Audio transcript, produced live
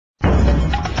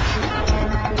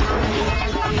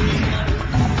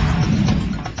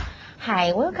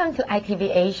Hi, welcome to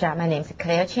iTV-Asia. My name is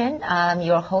Claire Chen. I'm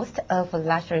your host of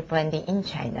luxury branding in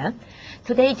China.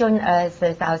 Today, join us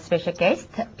is our special guest,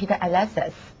 Peter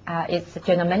Alatsas. Is the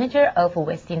general manager of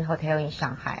Westin Hotel in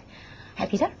Shanghai. Hi,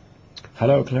 Peter.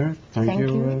 Hello, Claire. Thank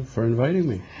you for inviting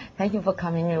me. Thank you for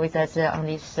coming with us on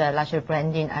this luxury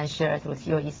branding and share with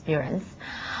your experience.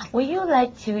 Would you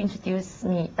like to introduce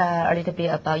me a little bit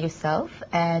about yourself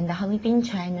and how you've been in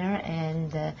China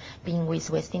and being with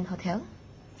Westin Hotel?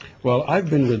 Well, I've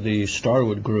been with the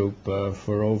Starwood Group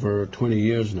for over 20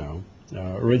 years now.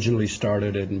 Originally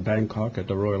started in Bangkok at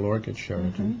the Royal Orchid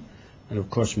Sheraton, and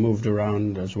of course moved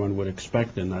around as one would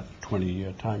expect in that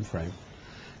 20-year time frame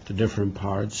to different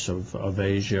parts of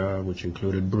Asia, which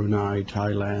included Brunei,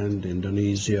 Thailand,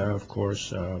 Indonesia, of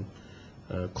course, Kuala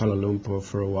Lumpur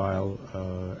for a while,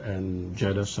 and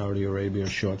Jeddah, Saudi Arabia, a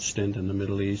short stint in the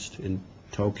Middle East, in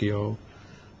Tokyo,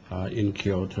 in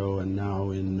Kyoto, and now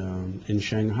in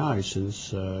Shanghai since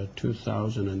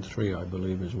 2003, I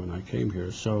believe, is when I came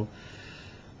here. So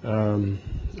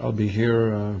I'll be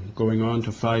here going on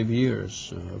to 5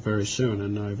 years very soon,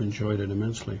 and I've enjoyed it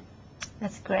immensely.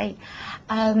 That's great.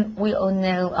 We all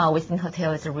know Westin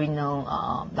Hotel is a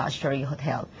renowned luxury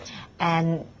hotel,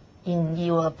 and in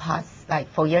your past, like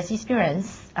 4 years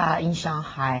experience in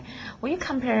Shanghai, will you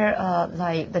compare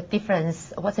like the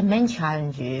difference? What's the main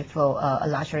challenge for a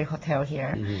luxury hotel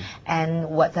here, and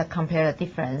what's the compare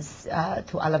difference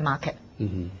to other market?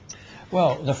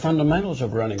 Well, the fundamentals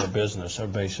of running a business are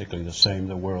basically the same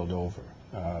the world over.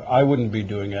 I wouldn't be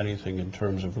doing anything in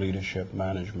terms of leadership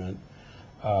management.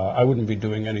 I wouldn't be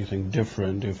doing anything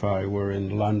different if I were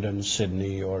in London,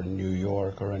 Sydney, or New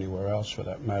York, or anywhere else for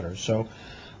that matter. So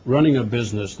running a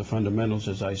business, the fundamentals,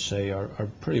 as I say, are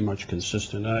pretty much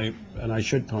consistent. And I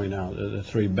should point out that the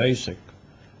three basic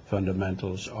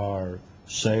fundamentals are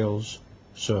sales,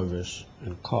 service,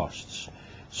 and costs.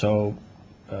 So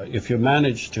if you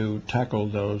manage to tackle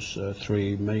those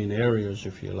three main areas,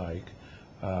 if you like,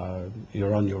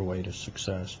 you're on your way to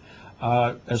success.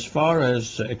 As far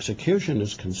as execution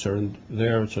is concerned,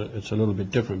 there it's a little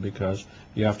bit different because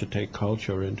you have to take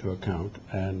culture into account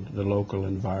and the local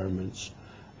environments,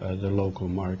 the local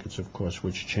markets, of course,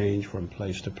 which change from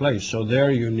place to place. So there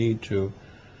you need to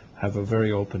have a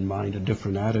very open mind, a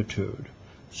different attitude,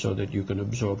 so that you can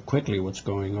absorb quickly what's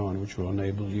going on, which will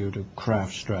enable you to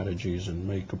craft strategies and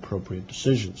make appropriate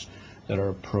decisions that are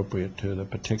appropriate to the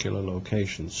particular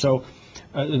location. So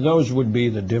those would be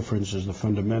the differences, the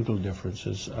fundamental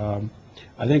differences.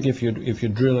 I think if you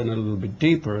drill in a little bit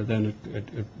deeper, then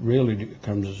it really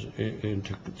comes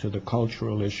into the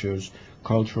cultural issues,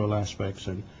 cultural aspects,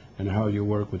 and how you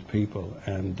work with people,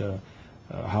 and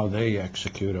how they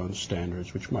execute on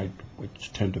standards, which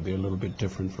tend to be a little bit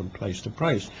different from place to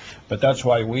place. But that's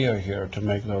why we are here, to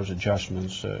make those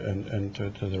adjustments and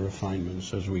to the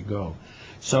refinements as we go.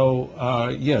 So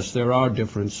yes, there are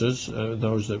differences,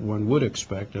 those that one would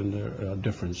expect, and there are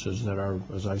differences that are,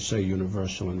 as I say,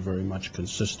 universal and very much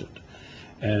consistent.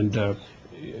 And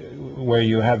where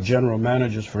you have general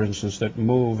managers, for instance, that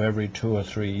move every 2 or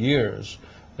 3 years,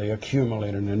 they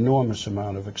accumulate an enormous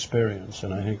amount of experience,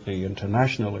 and I think the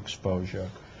international exposure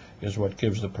is what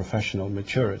gives the professional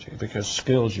maturity, because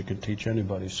skills, you can teach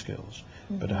anybody skills,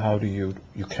 but how do you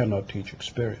cannot teach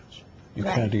experience. You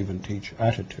can't even teach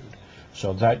attitude.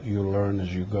 So that you learn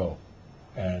as you go,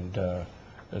 and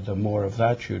the more of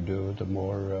that you do, the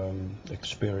more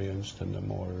experienced and the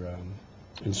more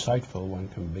insightful one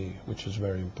can be, which is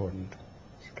very important.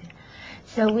 Okay.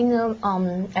 So we know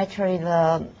actually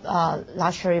the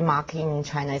luxury market in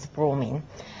China is booming.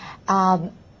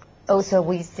 Also,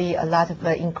 we see a lot of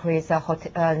increase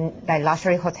like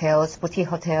luxury hotels, boutique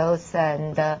hotels,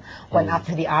 and one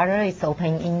after the other is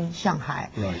opening in Shanghai.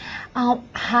 Right.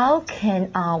 How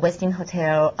can Westin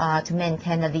Hotel to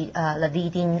maintain the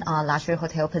leading luxury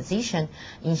hotel position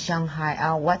in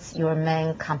Shanghai? What's your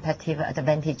main competitive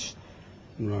advantage?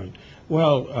 Right.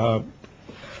 Well,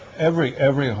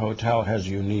 every hotel has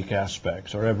unique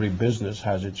aspects, or every business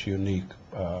has its unique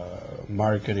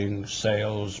marketing,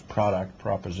 sales, product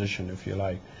proposition, if you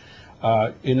like.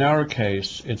 In our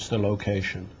case, it's the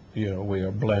location. You know, we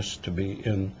are blessed to be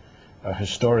in the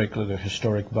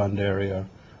historic Bund area,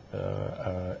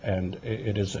 and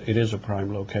it is a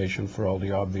prime location for all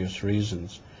the obvious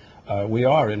reasons. We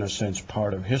are, in a sense,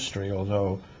 part of history,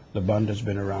 although the Bund has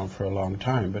been around for a long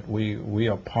time, but we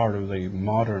are part of the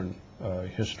modern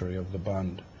history of the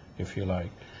Bund, if you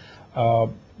like.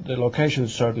 The location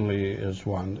certainly is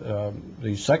one.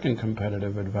 The second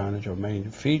competitive advantage or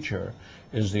main feature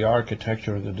is the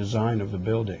architecture and the design of the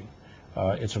building.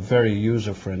 It's a very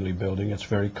user-friendly building. It's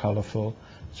very colorful.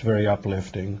 It's very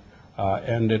uplifting.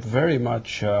 and it very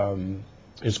much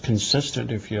is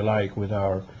consistent, if you like, with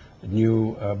our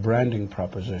new branding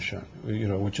proposition,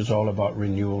 which is all about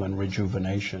renewal and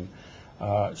rejuvenation.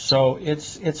 So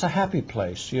it's a happy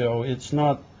place. It's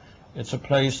a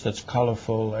place that's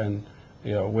colorful, and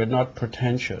we're not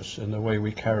pretentious in the way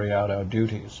we carry out our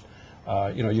duties.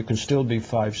 You can still be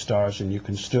 5 stars, and you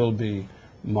can still be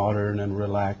modern and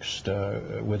relaxed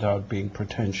without being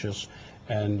pretentious,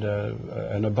 and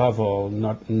above all,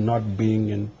 not being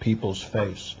in people's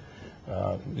face.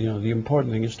 The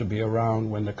important thing is to be around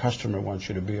when the customer wants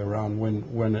you to be around,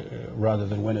 rather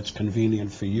than when it's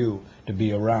convenient for you to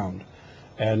be around.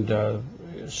 And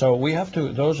so we have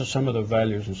to, those are some of the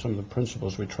values and some of the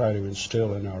principles we try to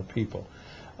instill in our people.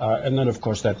 And then, of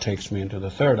course, that takes me into the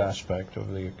third aspect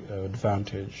of the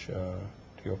advantage to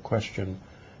your question,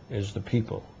 is the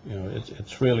people.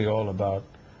 It's really all about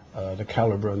the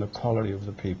caliber and the quality of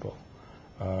the people.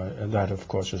 And that, of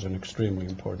course, is an extremely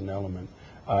important element.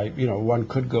 One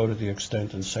could go to the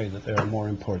extent and say that they are more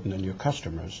important than your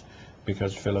customers,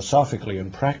 because philosophically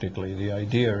and practically, the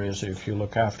idea is if you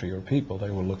look after your people,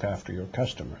 they will look after your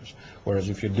customers. Whereas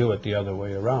if you do it the other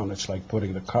way around, it's like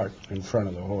putting the cart in front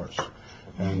of the horse.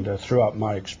 And throughout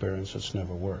my experience, it's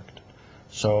never worked.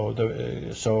 So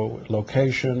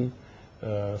location,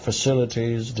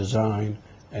 facilities, design,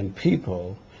 and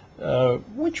people,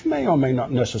 which may or may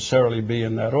not necessarily be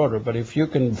in that order, but if you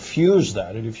can fuse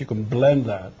that, and if you can blend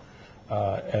that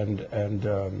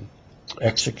and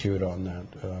execute on that,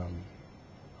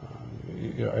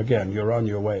 again, you're on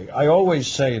your way. I always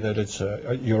say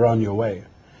that you're on your way,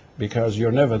 because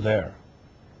you're never there.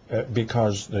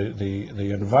 Because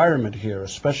the environment here,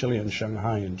 especially in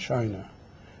Shanghai and China,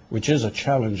 which is a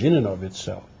challenge in and of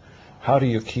itself, how do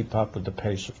you keep up with the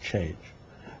pace of change?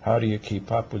 How do you keep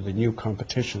up with the new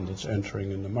competition that's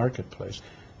entering in the marketplace,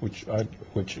 which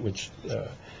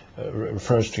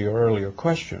refers to your earlier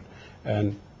question?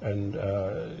 So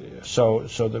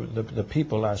the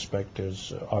people aspect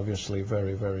is obviously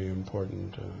very, very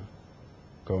important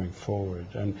going forward.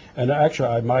 And actually,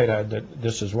 I might add that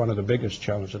this is one of the biggest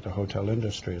challenges that the hotel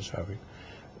industry is having.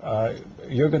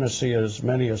 You're going to see as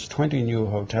many as 20 new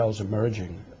hotels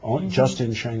emerging just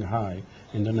in Shanghai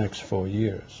in the next 4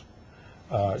 years.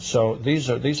 So these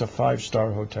are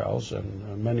 5-star hotels,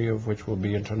 and many of which will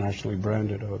be internationally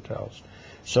branded hotels.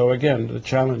 So again, the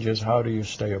challenge is, how do you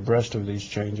stay abreast of these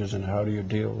changes, and how do you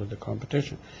deal with the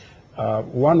competition?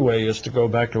 One way is to go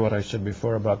back to what I said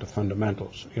before about the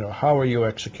fundamentals. How are you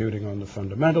executing on the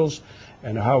fundamentals,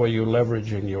 and how are you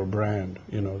leveraging your brand?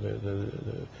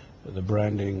 The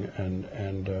branding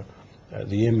and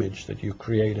the image that you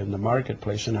create in the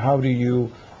marketplace, and how do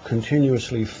you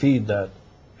continuously feed that?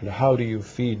 And how do you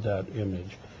feed that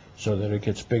image so that it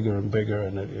gets bigger and bigger,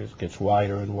 and it gets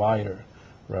wider and wider,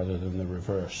 rather than the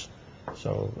reverse?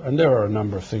 So, and there are a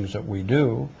number of things that we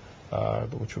do,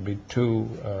 which would be too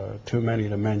many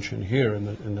to mention here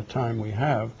in the time we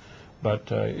have,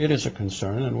 but it is a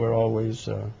concern, and we're always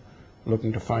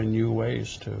looking to find new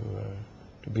ways to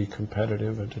be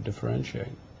competitive and to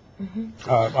differentiate.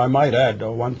 I might add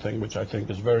one thing which I think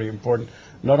is very important,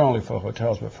 not only for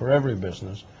hotels but for every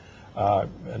business,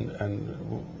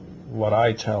 and what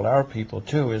I tell our people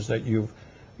too is that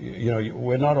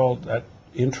we're not all that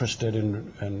interested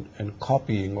in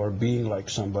copying or being like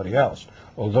somebody else,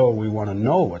 although we want to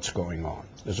know what's going on.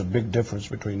 There's a big difference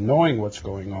between knowing what's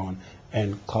going on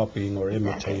and copying or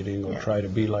imitating or try to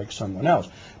be like someone else.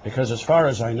 Because as far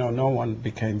as I know, no one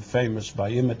became famous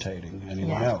by imitating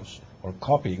anyone else or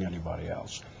copying anybody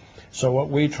else. So what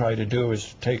we try to do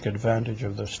is take advantage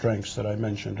of the strengths that I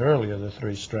mentioned earlier, the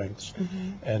 3 strengths,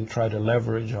 and try to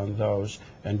leverage on those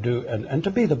and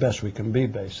to be the best we can be,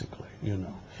 basically.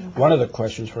 One of the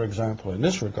questions, for example, in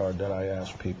this regard that I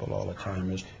ask people all the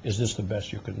time is this the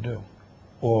best you can do?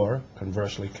 Or,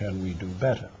 conversely, can we do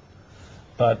better?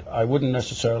 But I wouldn't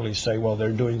necessarily say, well,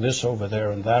 they're doing this over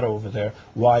there and that over there,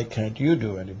 why can't you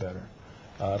do any better?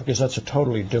 Because that's a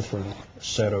totally different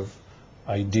set of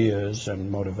ideas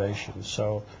and motivations.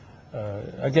 So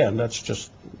again, that's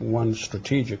just one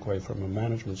strategic way from a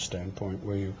management standpoint,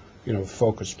 where you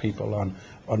focus people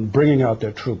on bringing out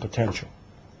their true potential,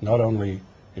 not only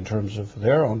in terms of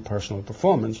their own personal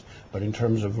performance, but in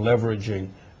terms of leveraging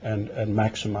and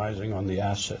maximizing on the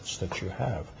assets that you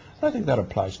have. I think that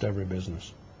applies to every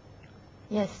business.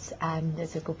 Yes,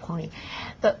 that's a good point.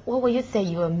 But what would you say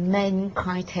your main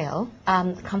clientele,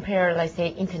 compare, let's say,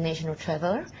 international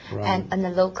traveler and the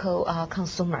local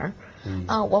consumer?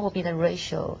 What would be the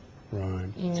ratio? Right.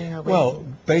 Well,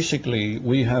 basically,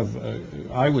 we have,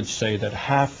 I would say that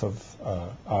half of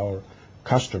our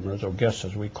customers, or guests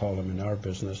as we call them in our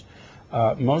business,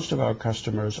 most of our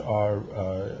customers are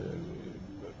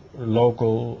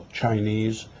local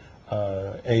Chinese,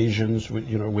 Asians,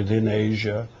 within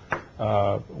Asia.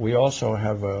 We also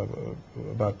have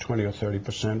about 20 or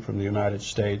 30% from the United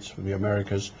States, from the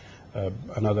Americas,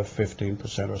 another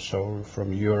 15% or so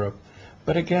from Europe.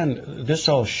 But again, this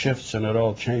all shifts and it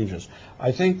all changes.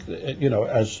 I think,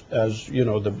 as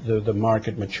the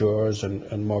market matures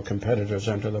and more competitors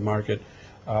enter the market,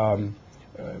 the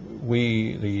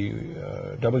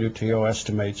WTO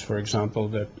estimates, for example,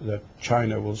 that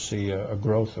China will see a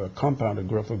compounded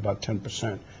growth of about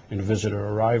 10% in visitor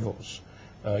arrivals,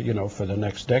 for the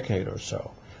next decade or so.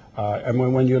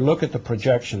 And when you look at the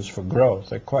projections for growth,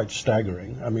 they're quite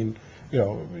staggering. I mean,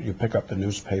 you pick up the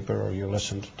newspaper or you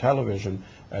listen to television,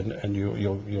 and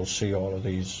you'll see all of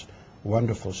these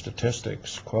wonderful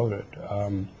statistics quoted.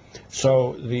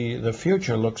 So the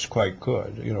future looks quite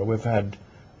good. We've had,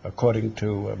 according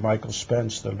to Michael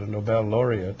Spence, the Nobel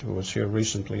laureate, who was here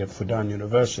recently at Fudan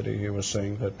University, he was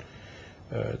saying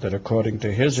that according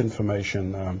to his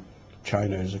information,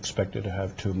 China is expected to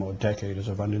have 2 more decades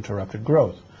of uninterrupted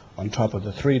growth, on top of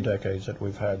the 3 decades that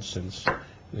we've had since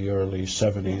the early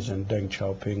 70s and Deng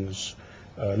Xiaoping's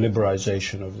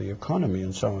liberalization of the economy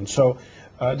and so on. So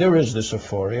there is this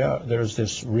euphoria, there's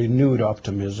this renewed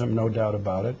optimism, no doubt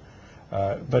about it.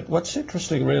 But what's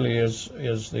interesting really is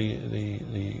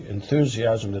the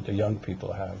enthusiasm that the young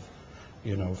people have,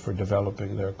 for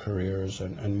developing their careers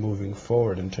and moving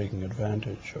forward and taking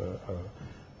advantage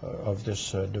of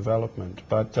this development.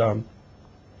 But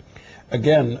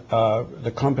again,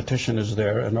 the competition is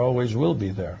there and always will be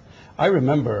there. I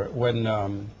remember when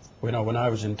I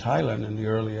was in Thailand in the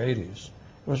early 80s,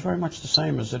 it was very much the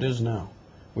same as it is now.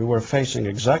 We were facing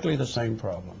exactly the same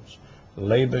problems.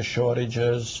 Labor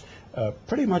shortages,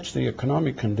 pretty much the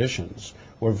economic conditions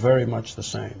were very much the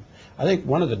same. I think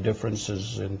one of the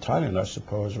differences in Thailand, I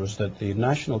suppose, was that the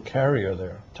national carrier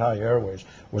there, Thai Airways,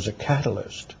 was a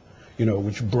catalyst,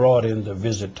 which brought in the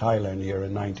Visit Thailand year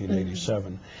in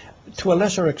 1987. To a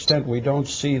lesser extent, we don't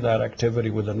see that activity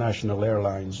with the national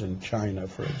airlines in China,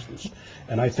 for instance.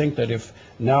 And I think that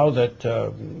now that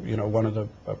one of the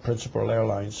principal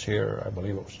airlines here, I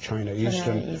believe it was China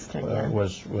Eastern,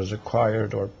 was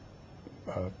acquired, or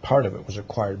part of it was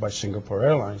acquired by Singapore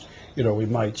Airlines, we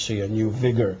might see a new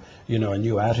vigor, a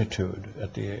new attitude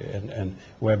and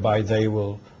whereby they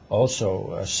will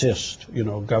also assist,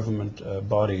 government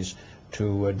bodies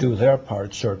to do their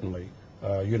part, certainly,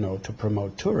 to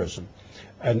promote tourism.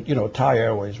 And, Thai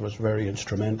Airways was very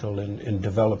instrumental in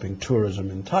developing tourism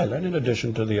in Thailand, in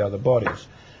addition to the other bodies.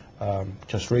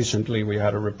 Just recently, we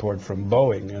had a report from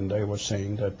Boeing, and they were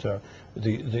saying that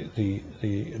the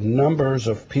numbers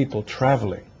of people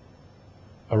traveling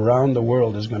around the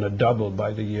world is going to double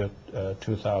by the year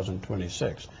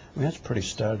 2026. I mean, that's pretty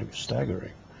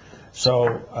staggering.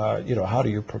 So, how do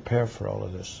you prepare for all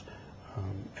of this?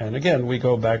 And again, we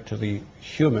go back to the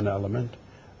human element,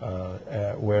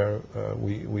 where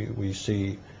we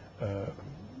see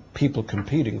people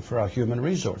competing for our human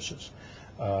resources.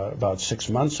 About 6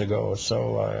 months ago or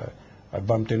so, I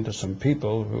bumped into some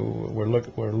people who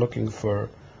were looking for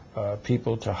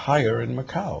people to hire in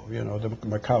Macau. The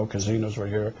Macau casinos were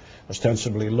here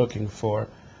ostensibly looking for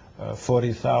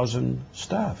 40,000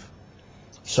 staff.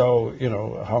 So,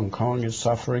 Hong Kong is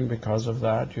suffering because of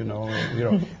that.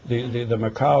 The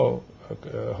Macau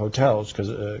hotels,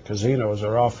 casinos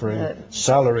are offering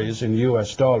salaries in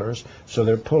U.S. dollars, so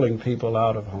they're pulling people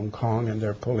out of Hong Kong, and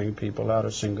they're pulling people out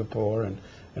of Singapore,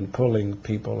 and pulling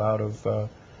people out of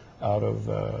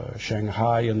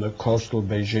Shanghai and the coastal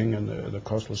Beijing and the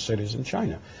coastal cities in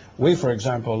China. We, for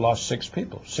example, lost 6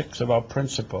 people, 6 of our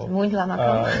principal,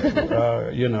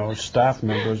 staff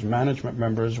members, management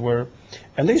members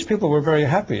and these people were very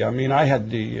happy. I mean, I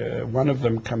had one of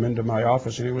them come into my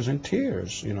office, and he was in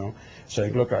tears,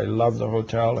 saying, look, I love the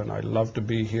hotel and I love to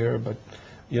be here, but,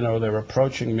 they're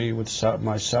approaching me with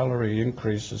my salary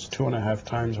increases 2.5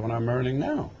 times what I'm earning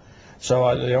now.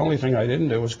 So the only thing I didn't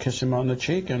do was kiss him on the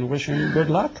cheek and wish him good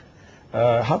luck.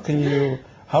 How can you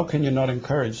not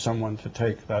encourage someone to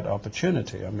take that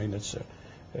opportunity? I mean, it's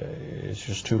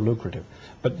just too lucrative.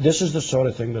 But this is the sort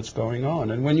of thing that's going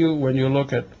on. And when you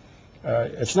look at,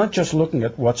 it's not just looking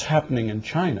at what's happening in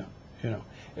China.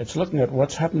 It's looking at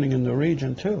what's happening in the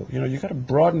region too. You've got to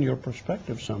broaden your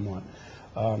perspective somewhat.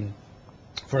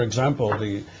 For example,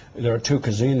 there are 2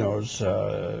 casinos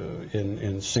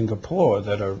in Singapore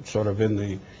that are sort of in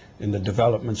the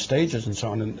development stages and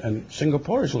so on, and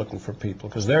Singapore is looking for people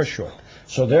because they're short.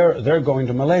 So they're going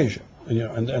to Malaysia,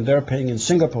 and they're paying in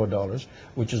Singapore dollars,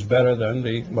 which is better than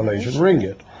the Malaysian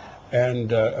ringgit.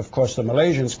 And of course, the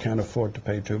Malaysians can't afford to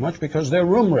pay too much because their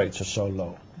room rates are so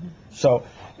low. So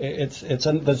there's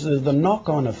the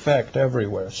knock-on effect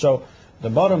everywhere. So the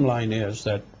bottom line is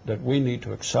that we need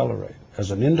to accelerate.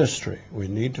 As an industry, we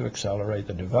need to accelerate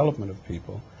the development of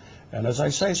people. And as I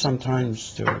say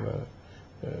sometimes to,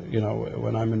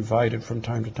 when I'm invited from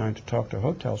time to time to talk to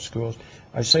hotel schools,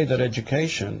 I say that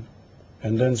education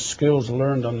and then skills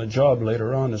learned on the job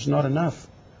later on is not enough.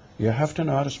 You have to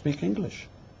know how to speak English.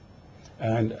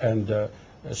 And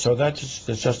so that's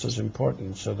just as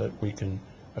important so that we can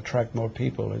attract more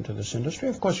people into this industry.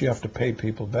 Of course, you have to pay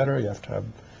people better. You have to have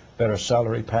better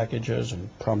salary packages and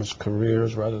promise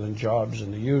careers rather than jobs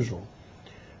in the usual.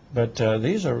 But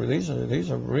these are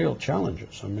real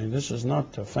challenges. I mean, this is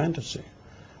not a fantasy.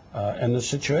 And the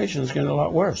situation is getting a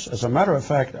lot worse. As a matter of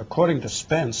fact, according to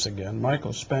Spence again,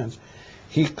 Michael Spence,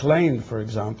 he claimed, for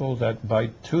example, that by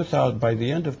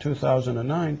the end of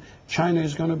 2009, China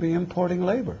is going to be importing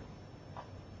labor.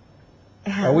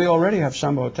 We already have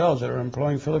some hotels that are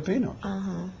employing Filipinos.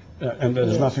 And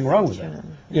there's nothing wrong with that.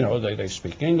 You know, they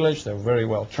speak English, they're very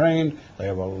well trained, they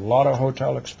have a lot of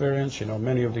hotel experience. You know,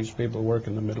 many of these people work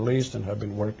in the Middle East and have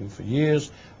been working for years.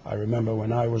 I remember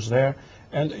when I was there.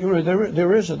 And you know,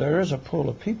 there is a pool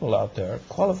of people out there,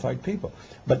 qualified people.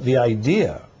 But the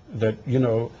idea that, you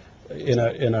know,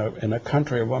 in a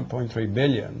country of 1.3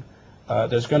 billion,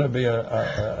 there's going to be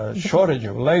a shortage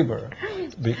of labor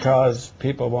because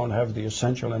people won't have the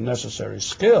essential and necessary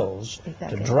skills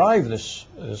to drive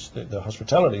the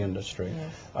hospitality industry.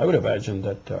 Yes. I would imagine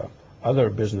that other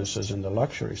businesses in the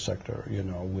luxury sector, you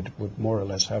know, would more or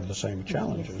less have the same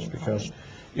challenges because,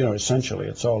 you know, essentially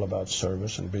it's all about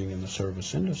service and being in the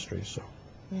service industry. So.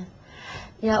 Yeah.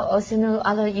 Yeah, also know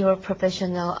other your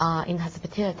professional in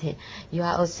hospitality. You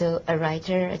are also a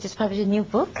writer. Just published a new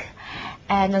book,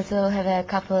 and also have a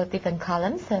couple of different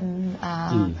columns.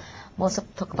 And most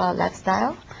of talk about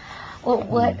lifestyle. Well,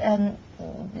 what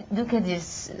look at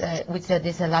this with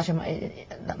this larger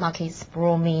market is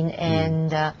booming,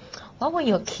 and what were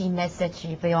your key message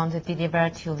you want to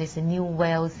deliver to this new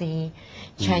wealthy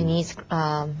Chinese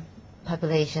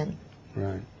population?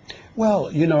 Right.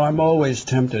 Well, you know, I'm always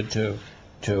tempted to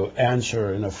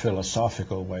answer in a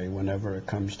philosophical way whenever it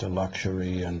comes to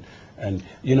luxury, and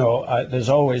you know, there's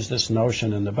always this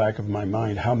notion in the back of my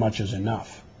mind: how much is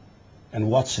enough,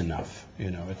 and what's enough? You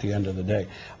know, at the end of the day,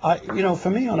 you know, for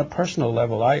me on a personal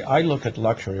level, I look at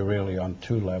luxury really on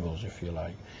two levels, if you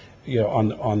like, you know,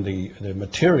 on the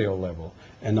material level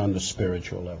and on the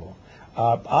spiritual level.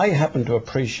 I happen to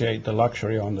appreciate the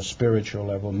luxury on the spiritual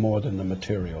level more than the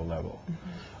material level.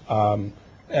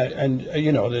 And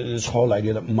you know, this whole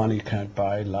idea that money can't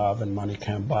buy love and money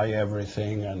can't buy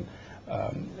everything, and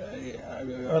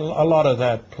a lot of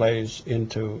that plays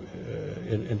into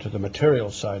the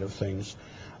material side of things.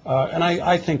 And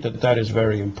I think that is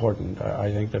very important.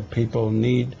 I think that people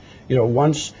need, you know,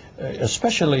 once,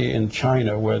 especially in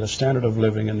China, where the standard of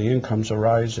living and the incomes are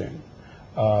rising,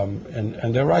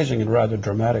 and they're rising in rather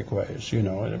dramatic ways, you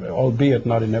know, albeit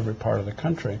not in every part of the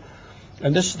country.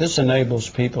 And this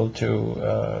enables people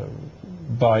to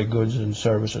buy goods and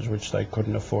services which they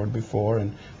couldn't afford before,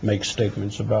 and make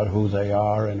statements about who they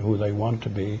are and who they want to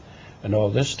be and all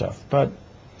this stuff. But,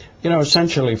 you know,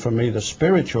 essentially for me, the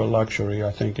spiritual luxury, I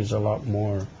think, is a lot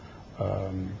more,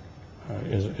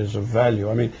 is of value.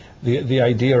 I mean, the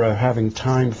idea of having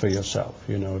time for yourself,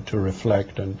 you know, to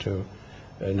reflect and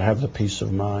have the peace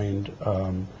of mind,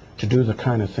 to do the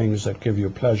kind of things that give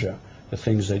you pleasure, the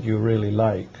things that you really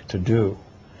like to do.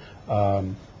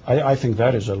 I think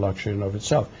that is a luxury in of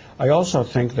itself. I also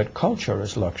think that culture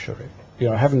is luxury. You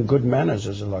know, having good manners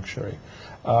is a luxury.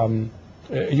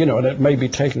 You know, and it may be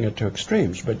taking it to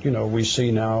extremes, but, you know, we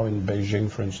see now in Beijing,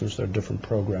 for instance, there are different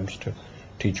programs to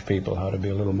teach people how to be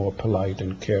a little more polite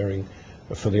and caring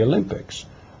for the Olympics.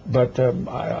 But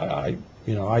I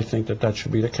think that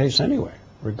should be the case anyway,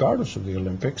 regardless of the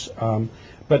Olympics.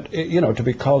 But, you know, to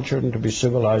be cultured and to be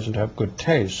civilized and to have good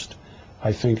taste,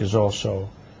 I think is also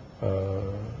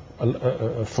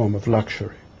a form of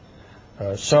luxury.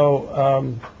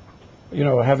 You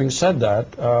know, having said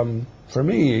that, for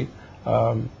me,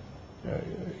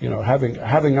 you know,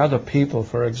 having other people,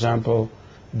 for example,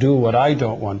 do what I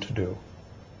don't want to do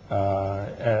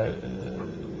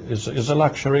is a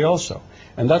luxury also.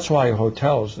 And that's why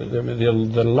hotels,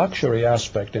 the luxury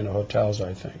aspect in hotels,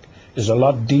 I think, is a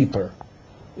lot deeper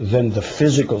than the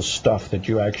physical stuff that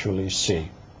you actually see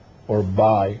or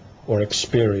buy or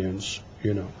experience,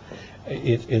 you know.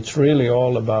 It's really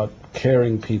all about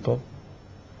caring people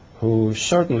who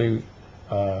certainly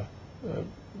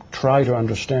try to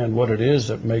understand what it is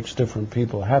that makes different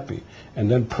people happy,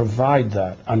 and then provide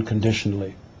that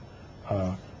unconditionally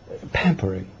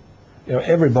pampering. You know,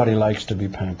 everybody likes to be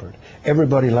pampered.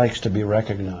 Everybody likes to be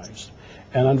recognized.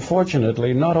 And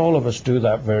unfortunately, not all of us do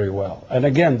that very well. And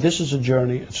again, this is a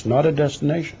journey. It's not a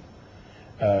destination.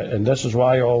 And this is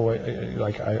why I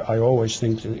always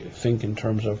think in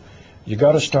terms of you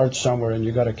got to start somewhere and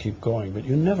you got to keep going, but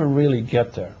you never really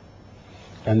get there.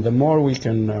 And the more we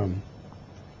can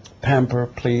pamper,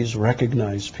 please,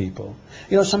 recognize people.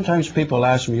 You know, sometimes people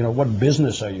ask me, you know, what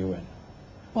business are you in?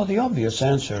 Well, the obvious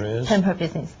answer is pamper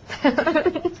business.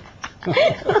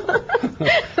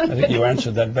 I think you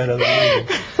answered that better than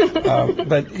I did.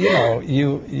 But you know,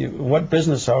 what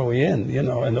business are we in? You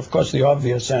know, and of course the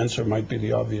obvious answer might be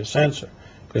the obvious answer,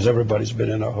 because everybody's been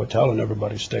in a hotel and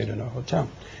everybody stayed in a hotel,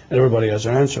 and everybody has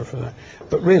an answer for that.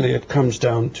 But really, it comes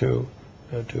down to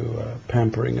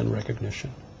pampering and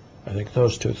recognition. I think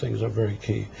those two things are very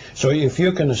key. So if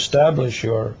you can establish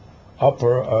your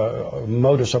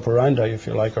modus operandi, if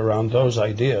you like, around those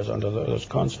ideas, under those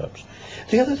concepts.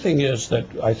 The other thing is that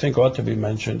I think ought to be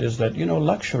mentioned is that, you know,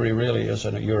 luxury really is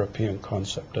a European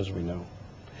concept, as we know.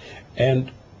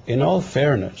 And in all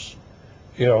fairness,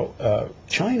 you know,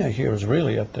 China here is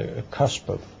really at the cusp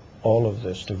of all of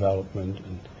this development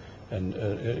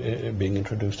and being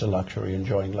introduced to luxury,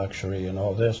 enjoying luxury and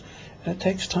all this. And it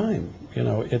takes time. You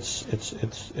know,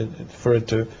 for it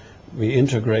to be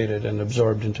integrated and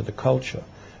absorbed into the culture.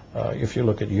 If you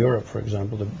look at Europe, for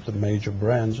example, the major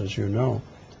brands, as you know,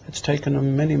 it's taken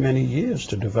them many, many years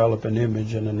to develop an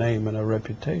image and a name and a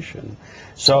reputation.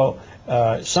 So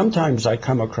sometimes I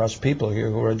come across people here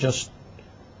who are just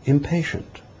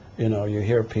impatient. You know, you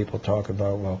hear people talk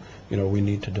about, well, you know, we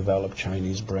need to develop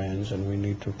Chinese brands and we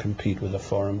need to compete with the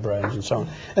foreign brands and so on.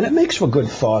 And it makes for good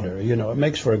fodder, you know, it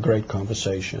makes for a great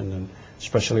conversation, and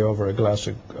especially over a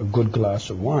good glass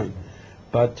of wine.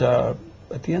 But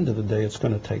at the end of the day, it's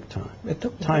going to take time. It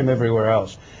took time everywhere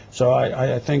else. So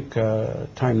I think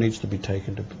time needs to be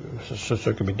taken so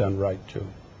it can be done right, too.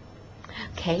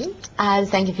 Okay,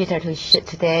 thank you, Peter,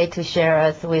 today to share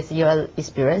us with your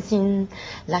experience in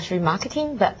luxury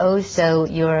marketing, but also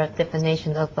your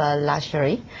definition of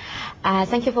luxury.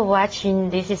 Thank you for watching.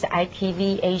 This is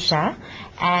iTV-Asia,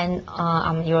 and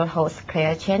I'm your host,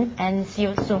 Claire Chen, and see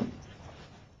you soon.